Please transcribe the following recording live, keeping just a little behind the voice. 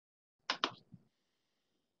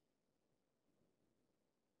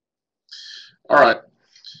All right,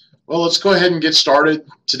 well, let's go ahead and get started.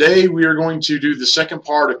 Today we are going to do the second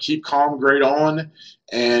part of Keep Calm, Grade On,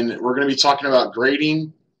 and we're going to be talking about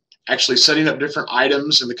grading, actually setting up different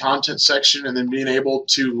items in the content section, and then being able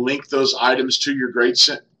to link those items to your grade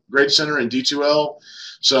center in D2L.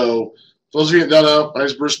 So for those of you that don't know, my name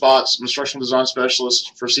is Bruce Botts. I'm an instructional design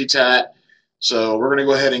specialist for CTAT. So we're going to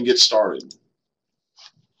go ahead and get started.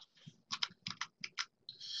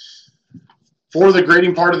 For the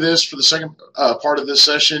grading part of this, for the second part of this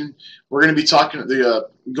session, we're going to be talking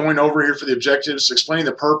going over here for the objectives, explaining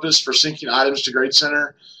the purpose for syncing items to Grade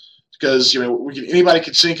Center. Because anybody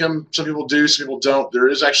can sync them. Some people do, some people don't. There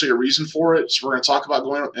is actually a reason for it, so we're going to talk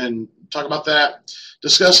about that.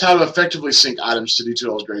 Discuss how to effectively sync items to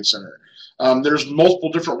D2L's Grade Center. There's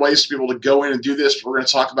multiple different ways to be able to go in and do this, but we're going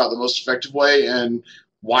to talk about the most effective way and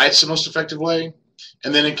why it's the most effective way.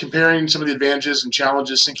 And then in comparing some of the advantages and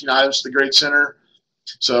challenges syncing items to the Grade Center.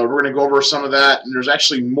 So we're going to go over some of that, and there's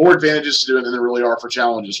actually more advantages to do it than there really are for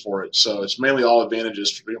challenges for it. So it's mainly all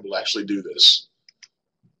advantages for being able to actually do this.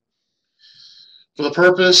 For the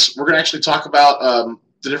purpose, we're going to actually talk about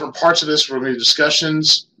the different parts of this. We're going to do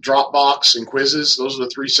discussions, Dropbox, and quizzes. Those are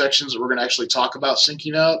the three sections that we're going to actually talk about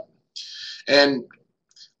syncing up. And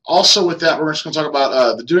also with that, we're just going to talk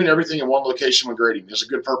about doing everything in one location when grading. There's a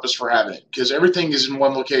good purpose for having it, because everything is in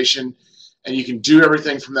one location, and you can do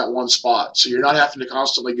everything from that one spot. So you're not having to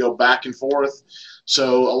constantly go back and forth.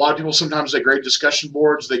 So a lot of people sometimes, they grade discussion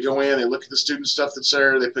boards. They go in, they look at the student stuff that's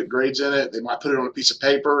there, they put grades in it, they might put it on a piece of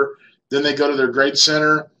paper, then they go to their grade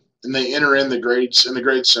center, and they enter in the grades in the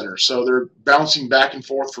grade center. So they're bouncing back and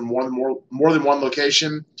forth from more than one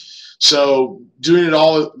location. So doing it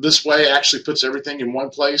all this way actually puts everything in one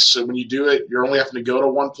place. So when you do it, you're only having to go to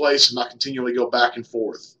one place and not continually go back and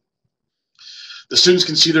forth. The students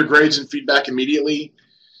can see their grades and feedback immediately.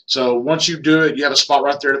 So once you do it, you have a spot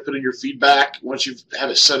right there to put in your feedback once you have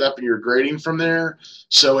it set up and you're grading from there.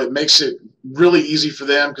 So it makes it really easy for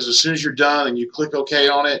them, because as soon as you're done and you click OK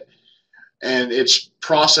on it and it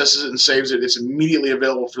processes it and saves it, it's immediately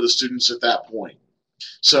available for the students at that point.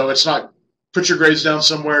 So it's not put your grades down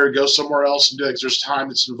somewhere, go somewhere else and do it, because there's time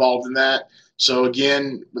that's involved in that. So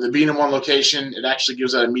again, with it being in one location, it actually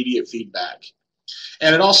gives that immediate feedback.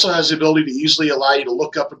 And it also has the ability to easily allow you to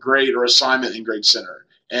look up a grade or assignment in Grade Center.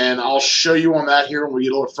 And I'll show you on that here when we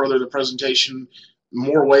get a little further in the presentation,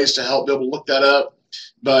 more ways to help be able to look that up.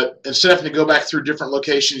 But instead of having to go back through different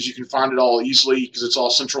locations, you can find it all easily, because it's all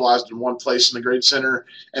centralized in one place in the Grade Center.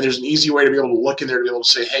 And there's an easy way to be able to look in there to be able to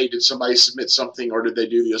say, hey, did somebody submit something, or did they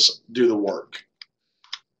do the work?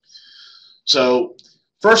 So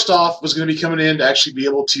first off was going to be coming in to actually be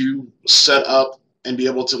able to set up and be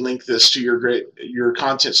able to link this to your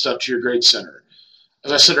content stuff to your Grade Center.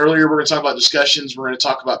 As I said earlier, we're going to talk about discussions, we're going to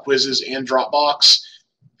talk about quizzes and Dropbox.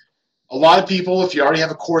 A lot of people, if you already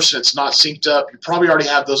have a course and it's not synced up, you probably already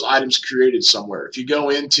have those items created somewhere. If you go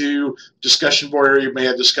into discussion board area, you may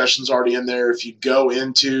have discussions already in there. If you go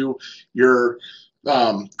into your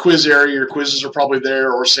quiz area, your quizzes are probably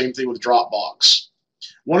there, or same thing with Dropbox.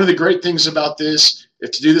 One of the great things about this,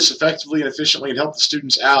 if to do this effectively and efficiently and help the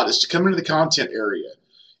students out, is to come into the content area.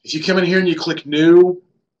 If you come in here and you click New,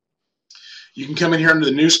 you can come in here into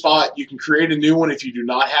the New spot. You can create a new one if you do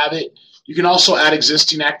not have it. You can also add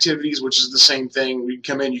existing activities, which is the same thing. When you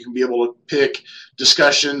come in, you can be able to pick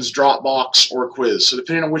discussions, Dropbox, or quiz. So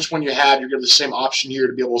depending on which one you have, you're going to have the same option here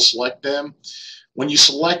to be able to select them. When you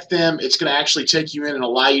select them, it's going to actually take you in and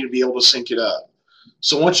allow you to be able to sync it up.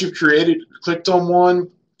 So once you've clicked on one,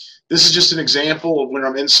 this is just an example of when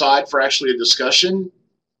I'm inside for actually a discussion.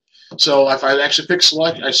 So if I actually pick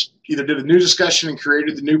select, I either did a new discussion and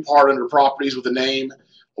created the new part under properties with a name,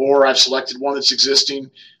 or I've selected one that's existing.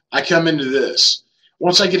 I come into this.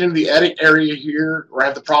 Once I get into the edit area here, where I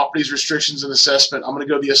have the properties, restrictions, and assessment, I'm going to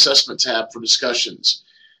go to the assessment tab for discussions.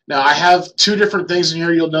 Now I have two different things in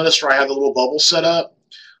here you'll notice where I have the little bubble set up.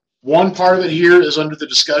 One part of it here is under the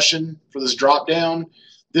discussion for this drop down.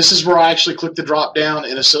 This is where I actually click the drop down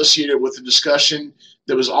and associate it with the discussion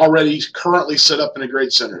that was already currently set up in a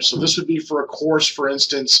Grade Center. So this would be for a course, for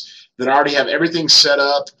instance, that I already have everything set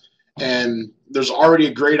up, and there's already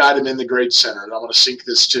a grade item in the Grade Center, and I'm going to sync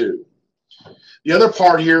this to. The other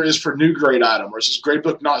part here is for new grade item, where it says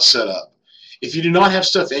gradebook not set up. If you do not have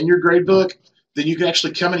stuff in your gradebook, then you can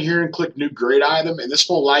actually come in here and click new grade item, and this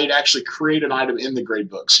will allow you to actually create an item in the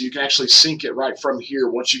gradebook. So you can actually sync it right from here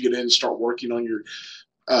once you get in and start working on your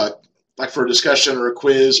like for a discussion or a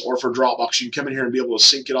quiz or for Dropbox. You can come in here and be able to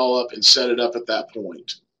sync it all up and set it up at that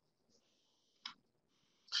point.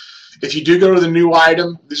 If you do go to the new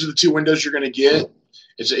item, these are the two windows you're going to get.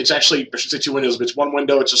 It's actually, I should say two windows, but it's one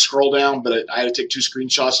window. It's a scroll down, but I had to take 2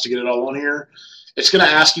 screenshots to get it all on here. It's going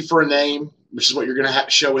to ask you for a name, which is what you're going to have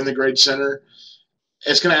to show in the Grade Center.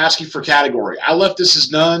 It's going to ask you for category. I left this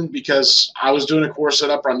as none because I was doing a course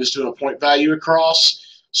setup where I'm just doing a point value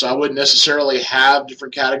across, so I wouldn't necessarily have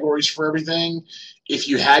different categories for everything. If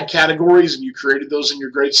you had categories and you created those in your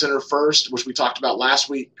Grade Center first, which we talked about last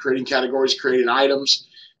week, creating categories, creating items.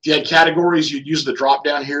 If you had categories, you'd use the drop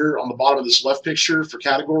down here on the bottom of this left picture for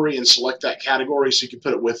category and select that category so you can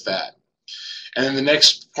put it with that. And then the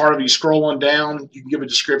next part of you scroll on down, you can give a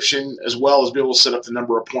description as well as be able to set up the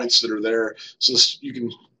number of points that are there so you can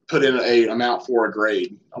put in an amount for a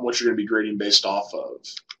grade on what you're going to be grading based off of.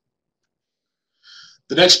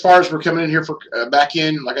 The next part is we're coming in here for back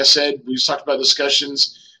in, like I said, we just talked about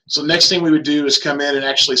discussions. So the next thing we would do is come in and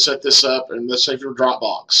actually set this up, and let's say for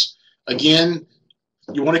Dropbox. Again,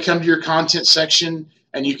 you want to come to your content section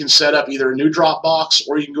and you can set up either a new Dropbox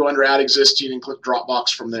or you can go under Add Existing and click Dropbox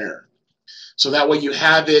from there. So that way you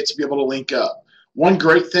have it to be able to link up. One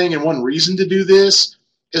great thing and one reason to do this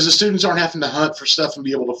is the students aren't having to hunt for stuff and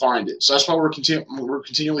be able to find it. So that's why we're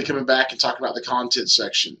continually coming back and talking about the content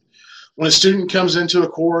section. When a student comes into a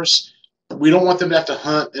course, we don't want them to have to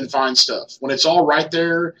hunt and find stuff. When it's all right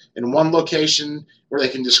there in one location where they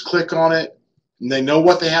can just click on it and they know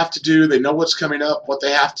what they have to do, they know what's coming up, what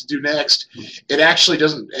they have to do next, it actually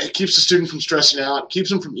doesn't, it keeps the student from stressing out, it keeps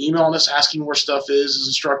them from emailing us asking where stuff is as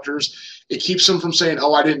instructors, it keeps them from saying,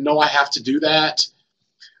 oh, I didn't know I have to do that,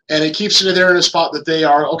 and it keeps it there in a spot that they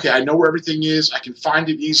are, okay, I know where everything is, I can find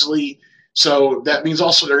it easily. So that means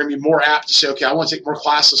also they're going to be more apt to say, okay, I want to take more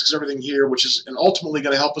classes because everything here, which is ultimately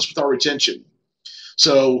going to help us with our retention.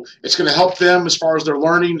 So it's going to help them as far as their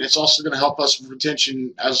learning. It's also going to help us with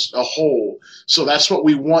retention as a whole. So that's what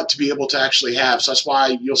we want to be able to actually have. So that's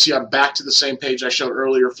why you'll see I'm back to the same page I showed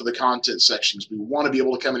earlier for the content sections. We want to be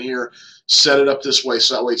able to come in here, set it up this way,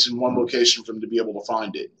 so that way it's in one location for them to be able to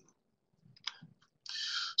find it.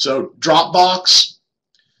 So Dropbox,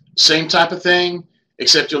 same type of thing.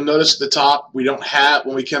 Except you'll notice at the top we don't have,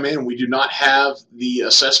 when we come in, we do not have the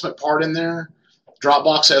assessment part in there.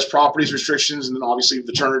 Dropbox has properties, restrictions, and then obviously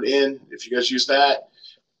the turn it in if you guys use that.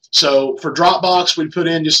 So for Dropbox, we'd put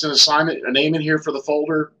in just an assignment, a name in here for the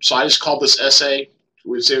folder. So I just called this essay.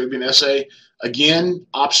 We'd say it would be an essay. Again,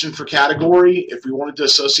 option for category. If we wanted to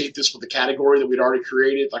associate this with the category that we'd already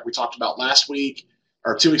created, like we talked about last week,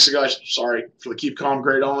 or 2 weeks ago, sorry, for the Keep Calm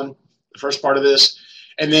Grade On, the first part of this.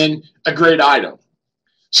 And then a grade item.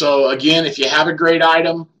 So again, if you have a grade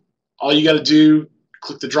item, all you got to do,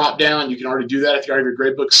 click the drop down. You can already do that if you already have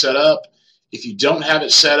your gradebook set up. If you don't have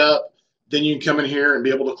it set up, then you can come in here and be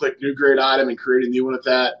able to click new grade item and create a new one at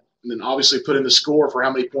that. And then obviously put in the score for how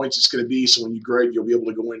many points it's going to be. So when you grade, you'll be able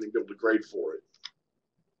to go in and be able to grade for it.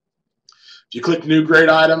 If you click new grade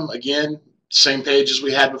item, again, same page as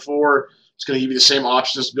we had before. It's going to give you the same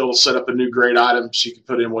options to be able to set up a new grade item so you can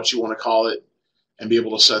put in what you want to call it and be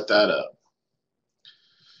able to set that up.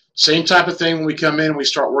 Same type of thing when we come in and we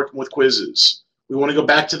start working with quizzes. We want to go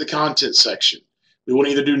back to the content section. We want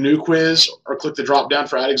to either do new quiz or click the drop down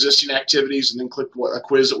for add existing activities and then click a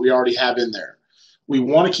quiz that we already have in there. We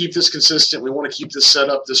want to keep this consistent. We want to keep this set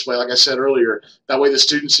up this way, like I said earlier. That way the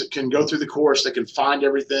students can go through the course, they can find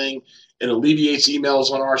everything. It alleviates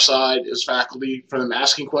emails on our side as faculty for them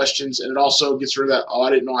asking questions, and it also gets rid of that, oh, I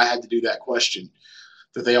didn't know I had to do that question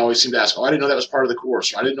that they always seem to ask. Oh, I didn't know that was part of the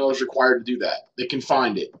course. Or, I didn't know I was required to do that. They can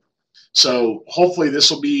find it. So hopefully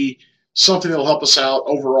this will be something that will help us out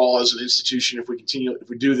overall as an institution if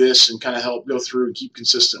we do this and kind of help go through and keep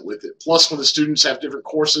consistent with it. Plus, when the students have different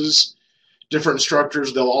courses, different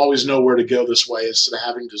instructors, they'll always know where to go this way instead of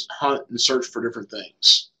having to hunt and search for different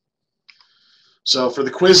things. So for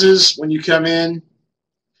the quizzes, when you come in,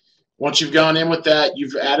 once you've gone in with that,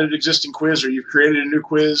 you've added an existing quiz or you've created a new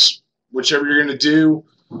quiz, whichever you're going to do.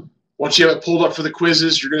 Once you have it pulled up for the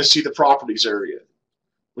quizzes, you're going to see the properties area.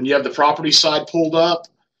 When you have the properties side pulled up,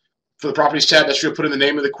 for the properties tab, that's where you'll put in the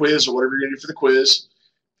name of the quiz or whatever you're going to do for the quiz.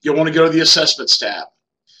 You'll want to go to the assessments tab.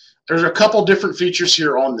 There's a couple different features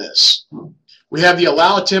here on this. We have the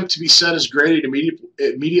allow attempt to be set as graded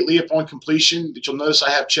immediately upon completion that you'll notice I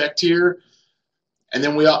have checked here. And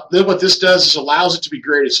then what this does is allows it to be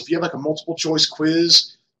graded. So if you have like a multiple choice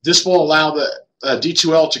quiz, this will allow the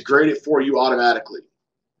D2L to grade it for you automatically.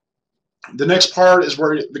 The next part is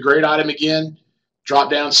where the grade item again, drop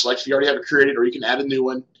down, select if you already have it created or you can add a new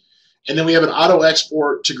one. And then we have an auto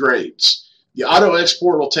export to grades. The auto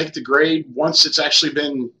export will take the grade once it's actually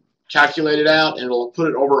been calculated out and it'll put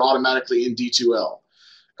it over automatically in D2L,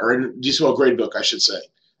 or in D2L gradebook, I should say.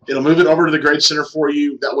 It'll move it over to the Grade Center for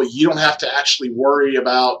you. That way you don't have to actually worry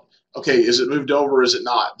about okay, is it moved over or is it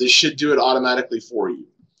not? This should do it automatically for you.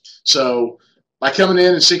 So by coming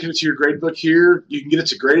in and syncing it to your gradebook here, you can get it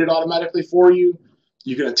to grade it automatically for you.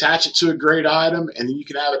 You can attach it to a grade item, and then you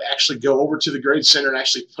can have it actually go over to the grade center and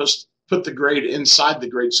actually put the grade inside the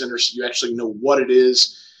grade center so you actually know what it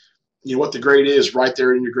is, you know, what the grade is right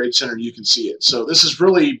there in your grade center, and you can see it. So this is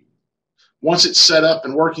really, once it's set up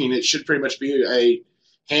and working, it should pretty much be a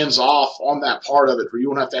hands-off on that part of it where you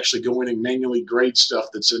won't have to actually go in and manually grade stuff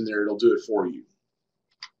that's in there. It'll do it for you.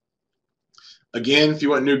 Again, if you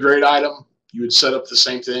want a new grade item, you would set up the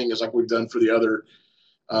same thing as like we've done for the other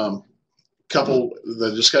couple,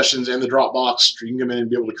 the discussions and the Dropbox. You can come in and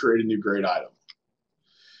be able to create a new grade item.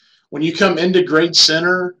 When you come into Grade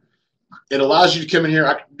Center, it allows you to come in here.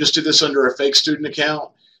 I just did this under a fake student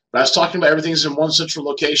account, but I was talking about everything's in one central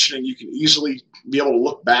location, and you can easily be able to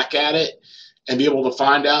look back at it and be able to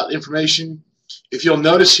find out information. If you'll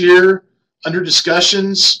notice here, under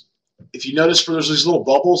discussions, if you notice where there's these little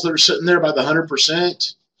bubbles that are sitting there by the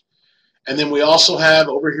 100%, and then we also have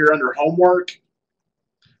over here under homework,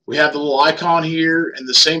 we have the little icon here, and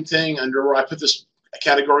the same thing under where I put this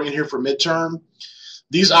category in here for midterm.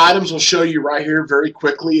 These items will show you right here very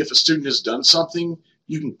quickly if a student has done something.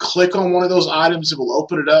 You can click on one of those items, it will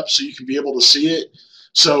open it up so you can be able to see it.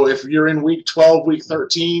 So if you're in week 12, week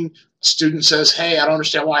 13, student says, hey, I don't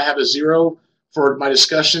understand why I have a 0 for my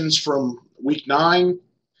discussions from week 9.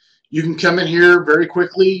 You can come in here very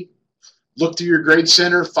quickly, look through your grade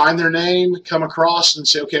center, find their name, come across and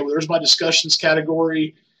say, okay, well, there's my discussions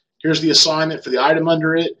category. Here's the assignment for the item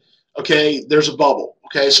under it. Okay, there's a bubble.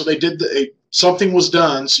 Okay, so they did something was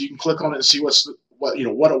done, so you can click on it and see what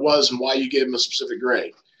it was and why you gave them a specific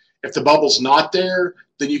grade. If the bubble's not there,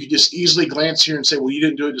 then you can just easily glance here and say, well, you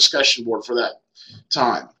didn't do a discussion board for that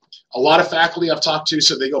time. A lot of faculty I've talked to,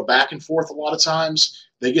 so they go back and forth a lot of times.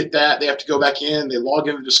 They get that. They have to go back in. They log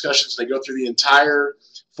into discussions. They go through the entire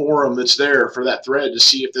forum that's there for that thread to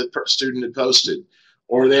see if the student had posted.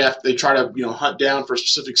 Or they try to hunt down for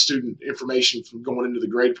specific student information from going into the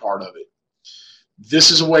grade part of it.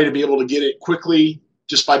 This is a way to be able to get it quickly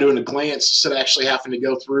just by doing a glance instead of actually having to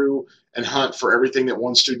go through and hunt for everything that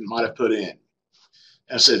one student might have put in.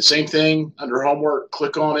 And I said, same thing under homework,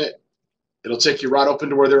 click on it. It'll take you right up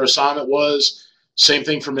into where their assignment was. Same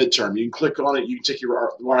thing for midterm. You can click on it. You can take you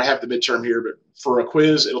where I have the midterm here, but for a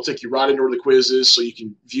quiz, it'll take you right into where the quiz is so you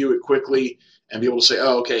can view it quickly and be able to say,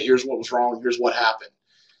 oh, okay, here's what was wrong. Here's what happened.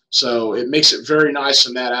 So it makes it very nice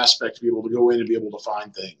in that aspect to be able to go in and be able to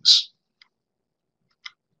find things.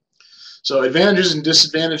 So advantages and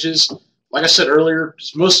disadvantages, like I said earlier,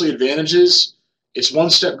 it's mostly advantages. It's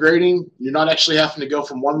one-step grading. You're not actually having to go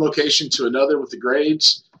from one location to another with the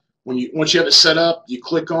grades. Once you have it set up, you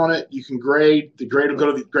click on it, you can grade. The grade will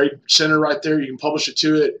go to the grade center right there. You can publish it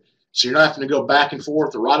to it. So you're not having to go back and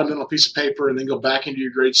forth or write them in on a piece of paper and then go back into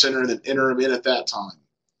your grade center and then enter them in at that time.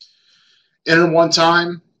 Enter them one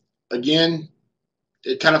time. Again,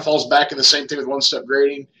 it kind of falls back in the same thing with one-step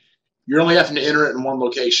grading. You're only having to enter it in one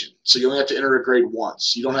location. So you only have to enter a grade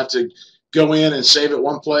once. You don't have to go in and save it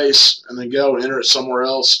one place and then go and enter it somewhere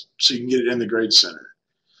else so you can get it in the grade center.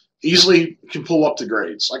 Easily can pull up the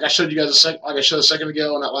grades. Like I showed you guys like I showed a second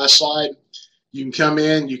ago on that last slide, you can come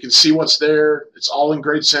in, you can see what's there. It's all in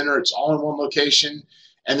grade center. It's all in one location.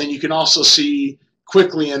 And then you can also see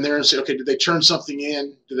quickly in there and say, okay, did they turn something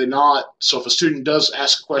in? Did they not? So if a student does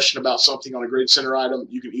ask a question about something on a grade center item,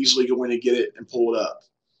 you can easily go in and get it and pull it up.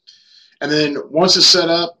 And then once it's set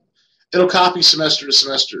up, it'll copy semester to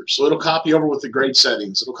semester. So it'll copy over with the grade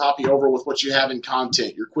settings. It'll copy over with what you have in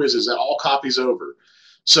content, your quizzes. That all copies over.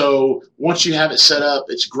 So once you have it set up,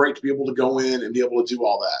 it's great to be able to go in and be able to do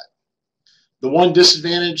all that. The one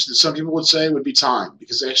disadvantage that some people would say would be time,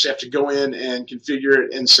 because they actually have to go in and configure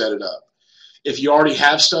it and set it up. If you already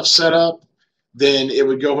have stuff set up, then it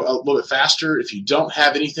would go a little bit faster. If you don't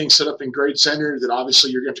have anything set up in Grade Center, then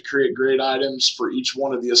obviously you're going to have to create grade items for each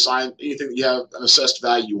one of the assigned, anything that you have an assessed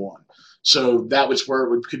value on. So that was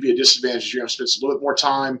where it could be a disadvantage. You're going to spend a little bit more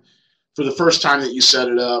time for the first time that you set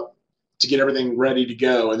it up to get everything ready to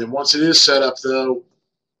go. And then once it is set up, though,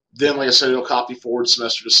 then, like I said, it'll copy forward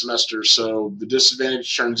semester to semester. So the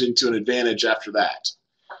disadvantage turns into an advantage after that.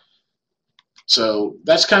 So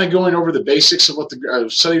that's kind of going over the basics of what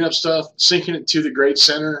setting up stuff, syncing it to the Grade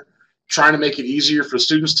Center, trying to make it easier for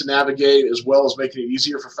students to navigate, as well as making it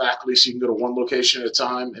easier for faculty so you can go to one location at a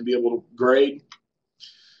time and be able to grade.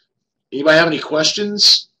 Anybody have any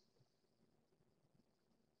questions?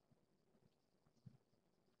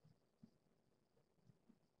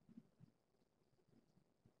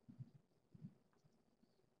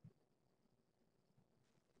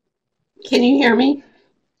 Can you hear me?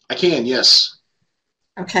 I can, yes.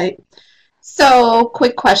 Okay. So,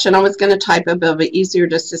 quick question. I was going to type it, but easier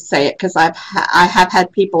just to say it because I have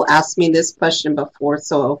had people ask me this question before,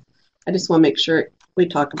 so I just want to make sure we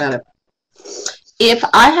talk about it. If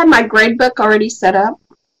I have my grade book already set up,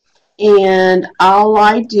 and all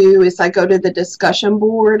I do is I go to the discussion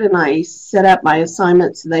board and I set up my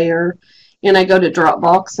assignments there, and I go to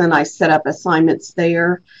Dropbox and I set up assignments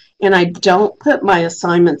there, and I don't put my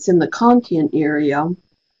assignments in the content area.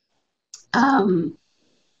 Um,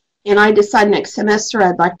 and I decide next semester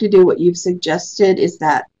I'd like to do what you've suggested. Is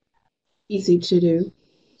that easy to do?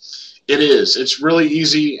 It is. It's really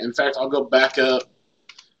easy. In fact, I'll go back up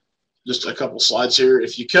just a couple slides here.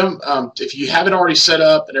 If you have it already set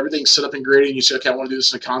up and everything's set up in grading, you say, okay, I want to do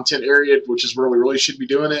this in the content area, which is where we really should be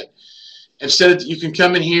doing it. Instead, you can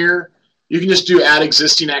come in here. You can just do add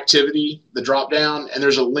existing activity, the drop down, and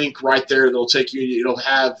there's a link right there that'll take you. It'll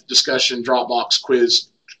have discussion, Dropbox, quiz.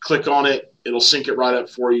 Click on it. It'll sync it right up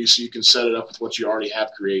for you so you can set it up with what you already have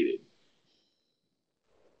created.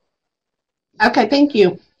 Okay, thank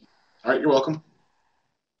you. All right, you're welcome.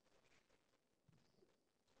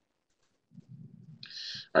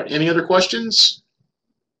 All right, any other questions?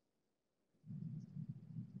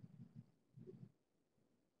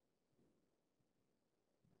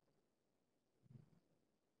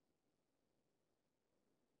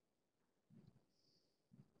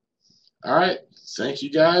 All right, thank you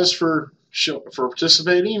guys for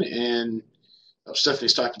participating. And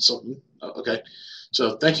Stephanie's typing something. Okay,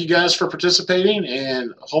 so thank you guys for participating,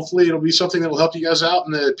 and hopefully it'll be something that will help you guys out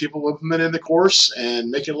and that people will implement in the course and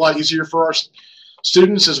make it a lot easier for our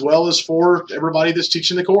students as well as for everybody that's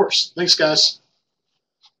teaching the course. Thanks, guys.